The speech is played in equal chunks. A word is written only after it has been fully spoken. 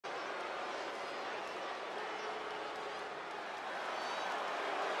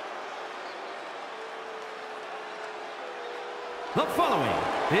The following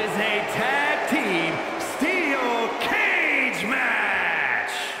is a tag team steel cage match.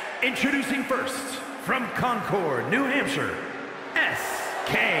 Introducing first, from Concord, New Hampshire,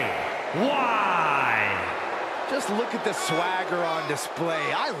 SKY. Just look at the swagger on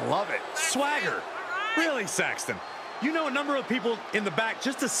display. I love it. Swagger? Really, Saxton? You know a number of people in the back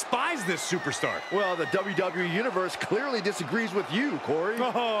just despise this superstar. Well, the WWE Universe clearly disagrees with you, Corey.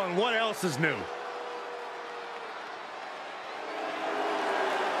 Oh, and what else is new?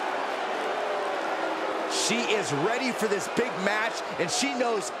 She is ready for this big match, and she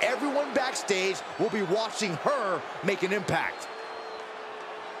knows everyone backstage will be watching her make an impact.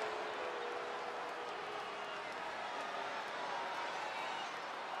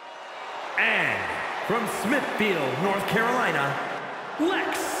 And from Smithfield, North Carolina,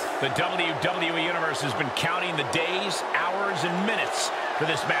 Lex. The WWE Universe has been counting the days, hours, and minutes for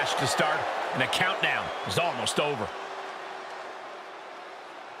this match to start, and the countdown is almost over.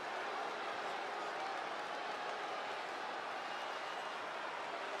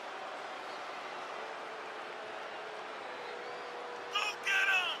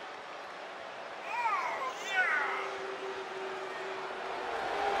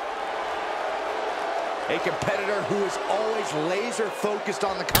 A competitor who is always laser focused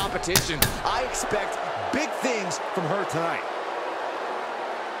on the competition. I expect big things from her tonight.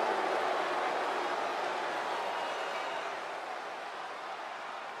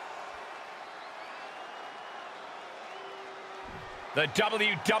 The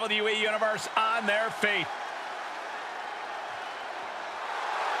WWE Universe on their feet.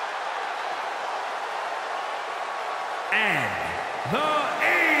 And the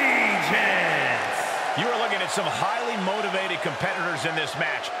Agents. You are looking at some highly motivated competitors in this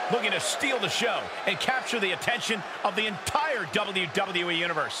match, looking to steal the show and capture the attention of the entire WWE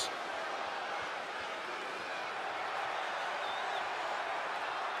Universe.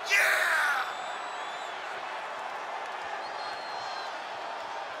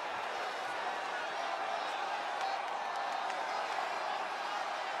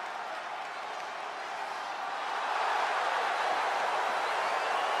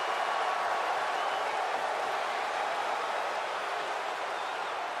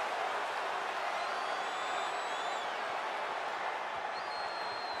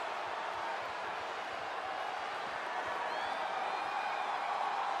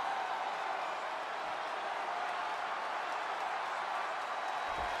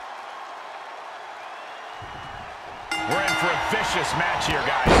 We're in for a vicious match here,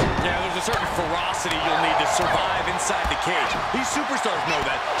 guys. Yeah, there's a certain ferocity you'll need to survive inside the cage. These superstars know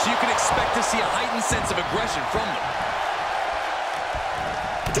that, so you can expect to see a heightened sense of aggression from them.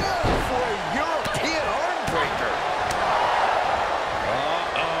 Down for a European arm breaker.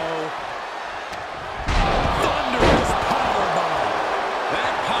 Uh-oh. Thunderous powerbomb.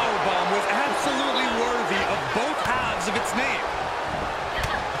 That powerbomb was absolutely worthy of both halves of its name.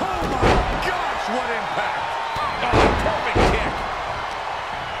 Oh my gosh, what impact! Oh, perfect kick.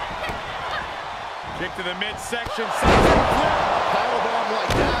 Kick to the midsection. Powerbomb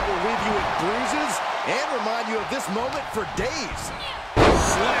like that will leave you with bruises and remind you of this moment for days.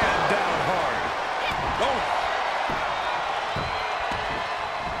 Slam down hard. Oh.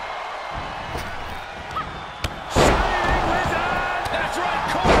 Shining Wizard! That's right,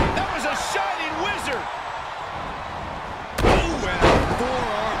 Cole. That was a Shining Wizard. Oh, and a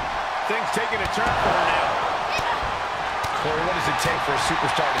forearm. Things taking a turn for her now. Corey, what does it take for a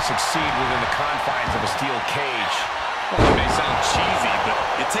superstar to succeed within the confines of a steel cage? Well, it may sound cheesy, but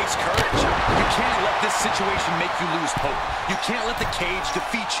it takes courage. You can't let this situation make you lose hope. You can't let the cage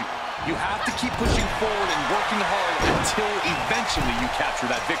defeat you. You have to keep pushing forward and working hard until eventually you capture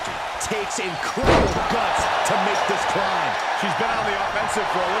that victory. Takes incredible guts to make this climb. She's been on the offensive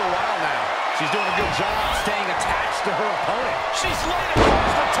for a little while now. She's doing a good job Staying attached to her opponent. She's laid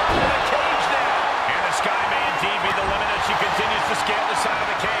across the top of the cage now. And the sky may indeed be the limit as she continues to scale the side of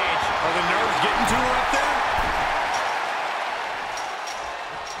the cage. Are the nerves getting to her up there?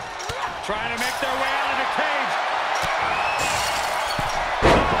 Trying to make their way out of the cage.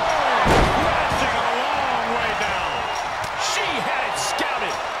 Oh, crashing a long way down. She had it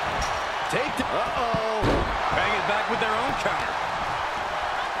scouted. Take the... Uh-oh. Bang it back with their own counter.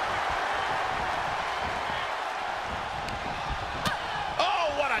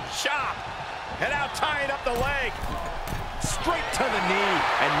 Oh, what a chop. And now tying up the leg. Straight to the knee.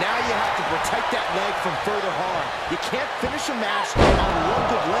 And now you have to protect that leg from further harm. You can't finish a match on one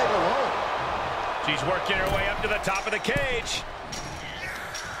good leg alone. She's working her way up to the top of the cage.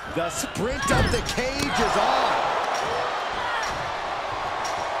 The sprint up the cage is on.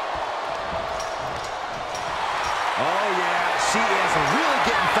 Oh, yeah. she is really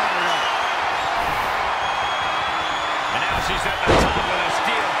getting fired up. And now she's at the top of the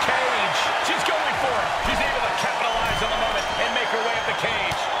steel cage. She's going for it. She's able to capitalize on the moment and make her way up the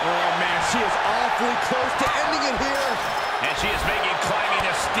cage. Oh, man, she is awfully close to ending it here. And she is making climbing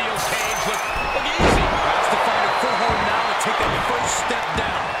the steel cage look easy. Has to find a foothold now to take that first step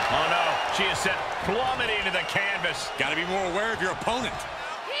down. Oh, no. She is sent plummeting to the canvas. Got to be more aware of your opponent.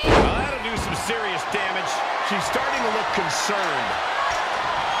 Well, that'll do some serious damage. She's starting to look concerned.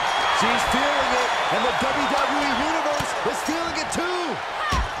 She's feeling it, and the WWE Universe is feeling it too.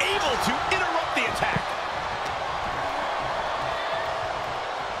 Able to interrupt the attack.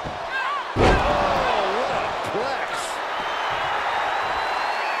 Oh, what a plex.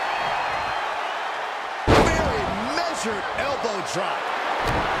 Very measured elbow drop.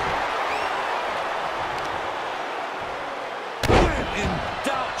 When in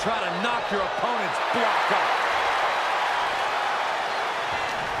doubt, try to knock your opponent's block off.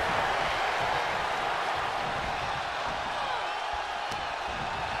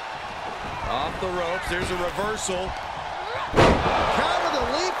 Off the ropes, there's a reversal. Counter the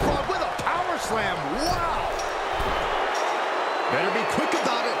leapfrog with a power slam. Wow. Better be quick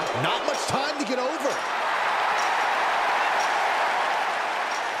about it. Not much time to get over.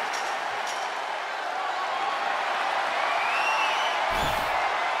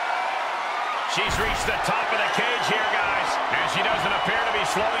 She's reached the top of the cage here, guys. And she doesn't appear to be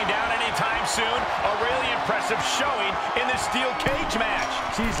slowing down anytime soon. A really impressive showing in this steel cage match.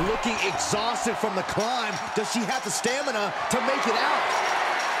 She's looking exhausted from the climb. Does she have the stamina to make it out?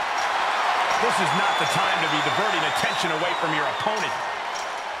 This is not the time to be diverting attention away from your opponent.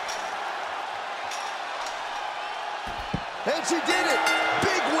 And she did it.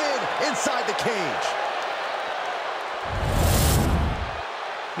 Big win inside the cage.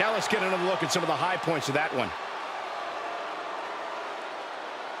 Now let's get another look at some of the high points of that one.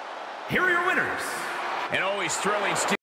 Here are your winners. An always thrilling